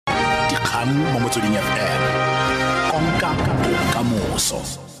Dikgang mo Motsweding FM. Konka, Bokamoso.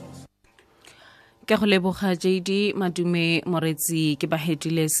 Ke go leboga JD Madume Moretsi ke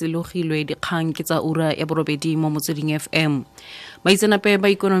Bahedile Selogilwe Dikgang ke tsa ura ya borobedi mo Motsweding FM. Baitsenape ba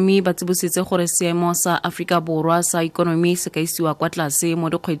ikonomi ba tsibositse gore seemo sa Afrika Borwa sa ikonomi se ka isiwa kwa tlase mo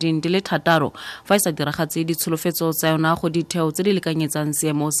dikgweding di le 6 fa e sa diragatse ditsholofetso tsa yona go ditheo tse di lekanyetsang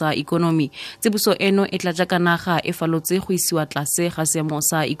seemo sa ikonomi. Tsibuso eno e tla jaaka naga e falotse go isiwa tlase ga seemo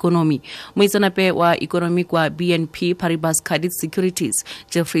sa ikonomi. Moitsenape wa ikonomi kwa BNP Paribas Credit Securities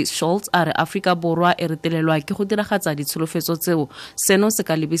Jeffrey Schultz a re Afrika Borwa e retelelwa ke go diragatsa ditsholofetso tseo. Seno se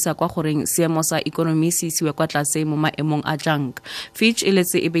ka lebisa kwa goreng seemo sa ikonomi se isiwe kwa tlase mo maemong a jang. Fitch e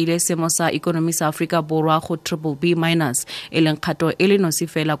letse e beile seemo sa ikonomi sa Afrika Borwa go BBB-, e leng kgato e le nosi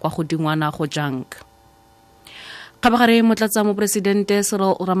fela kwa go dingwana go jang. Kgabagare motlatsa mo presidente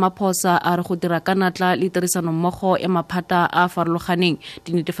Cyril Ramaphosa a re go dira ka natla le tirisano mmogo ya maphata a farologaneng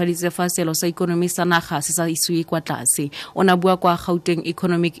di netefaditse fa seelo sa ikonomi sa naga se sa isiwe kwa tlase. O na bua kwa Gauteng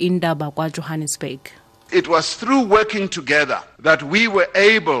Economic Indaba kwa Johannesburg. It was through working together that we were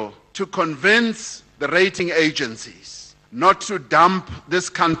able to convince the rating agencies not to dump this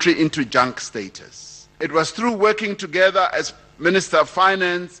country into junk status. It was through working together as Minister of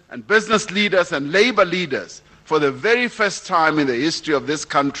Finance and business leaders and labor leaders for the very first time in the history of this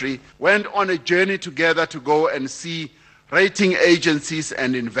country went on a journey together to go and see rating agencies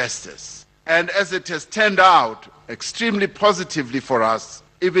and investors. And as it has turned out extremely positively for us,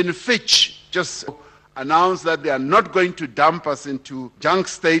 even Fitch just announced that they are not going to dump us into junk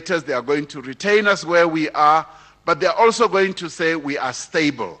status, they are going to retain us where we are, but they're also going to say we are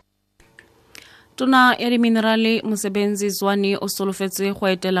stable. Tona ya minerale Mosebenzi Zwane o solofetse go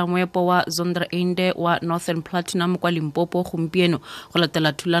etela moepo wa Zondereinde wa Northern Platinum kwa Limpopo gompieno go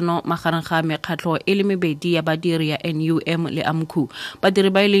latela thulano magareng ga mekgatlho e le mebedi ya badiri ya NUM le AMKU. Badiri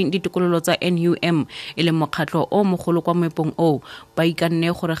ba ileng ditokololo tsa NUM e le mokgatlho o mogolo kwa moepong o ba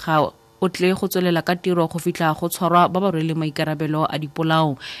ikanne gore ga o tle go tswelela ka tiro go fitla go tshwarwa ba ba rwele maikarabelo a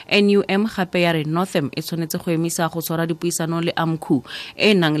dipolao. NUM gape ya re Northern e tshwanetse go emisa go tshwara dipuisano le AMKU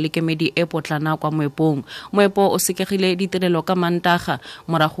e nang le kemedi e potlana kwa moepong. Moepo o sekegile ditirelo ka Mantaga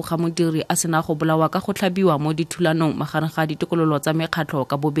morago ga modiri a sena go bolawa ka go tlhabiwa mo dithulanong magareng ga ditokololo tsa mekgatlho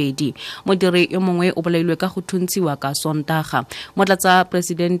ka bobedi. Modiri yo mongwe o bolailwe ka go thuntsiwa ka Sontaga. Motlatsa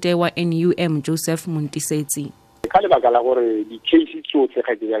presidente wa NUM Joseph Montisetsi ka lebaka la gore di-case tsotlhe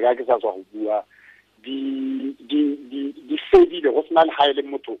ga ke ya ke sa tswa go bua di fedile go sena le ga e le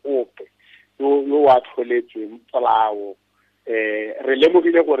motho ope yo wa tlholetsweng polao. Re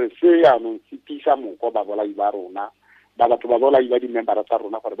lemogile gore se yaanong se tisa moko ba bolai ba rona ba batho ba bolai ba di-membera tsa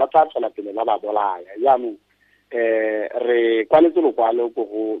rona gore ba tla tswela pele ba bolaya. Yaanong re kwaletse lokwalo ko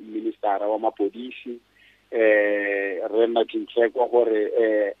go ministera wa mapodisi re nna dintlheko gore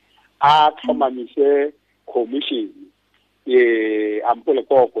a tlhomamise commission ampole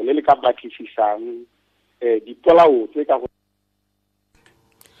koko le le ka batlisisang dipolao tse ka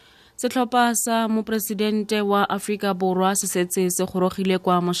Setlhopha sa mopresidente wa Afrika Borwa se setse se gorogile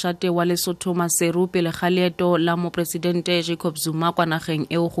kwa mošate wa Lesotho Maseru pele ga leeto la mopresidente Jacob Zuma kwa nageng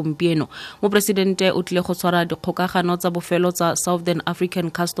eo gompieno. Mopresidente o tlile go tshwara dikgokagano tsa bofelo tsa Southern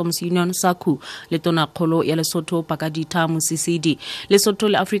African Customs Union SACU le tonakgolo ya Lesotho Pakaditha Mosisidi. Lesotho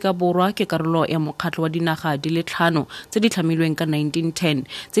le Afrika Borwa ke karolo ya mokgatlho wa dinaga di le 5 tse di tlhamilweng ka 1910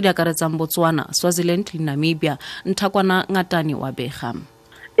 tse di akaretsang Botswana, Swaziland le Namibia. Nthakwana Ngatani wa bega.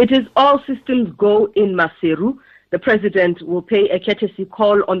 It is all systems go in Maseru. The president will pay a courtesy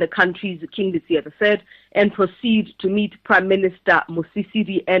call on the country's King Lesia III and proceed to meet Prime Minister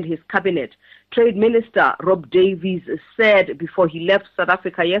Mosisidi and his cabinet. Trade Minister Rob Davies said before he left South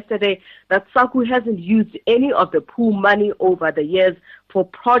Africa yesterday that SACU hasn't used any of the pool money over the years for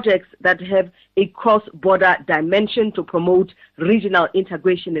projects that have a cross-border dimension to promote regional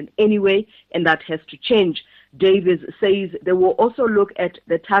integration in any way, and that has to change. Davies says they will also look at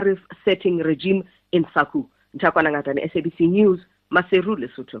the tariff setting regime in SACU. Nthakwana Ngatani, SABC News, Maseru,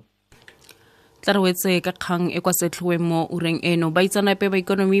 Lesotho. Tlarwetse ka kgang e kwa setlhoeng mo ureng eno baitsanape ba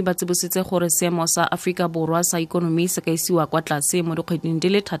ikonomi ba tsibositse gore seemo sa Afrika Borwa sa ikonomi se ka isiwa kwa tlase mo dikgweding di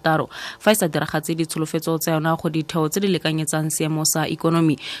le 6 fa e sa diragatse ditsholofetso tsa yona go ditheo tse di lekanyetsang seemo sa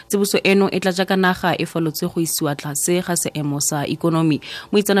ikonomi. Tsibuso eno e tla jaaka naga e falotse go isiwa tlase ga seemo sa ikonomi.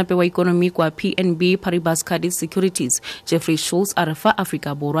 Moitsanape wa ikonomi kwa PNB Paribas Credit Securities Jeffrey Schultz a re fa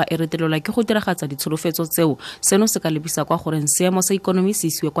Afrika Borwa e retelelwa ke go diragatsa ditsholofetso tseo seno se ka lebisa kwa gore seemo sa ikonomi se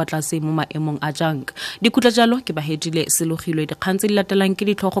isiwe kwa tlase mo maemong a jang. Dikutla jalo ke Bahedile Selogilwe dikgang tse di latelang ke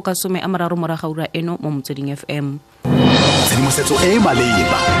ditlhogo ka 30 moraga ura eno mo Motsweding FM. Tshedimosetso e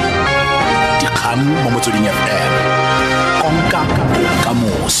maleba. Dikgang mo Motsweding FM. Konka,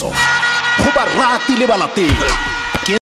 Bokamoso. barati le balatedi.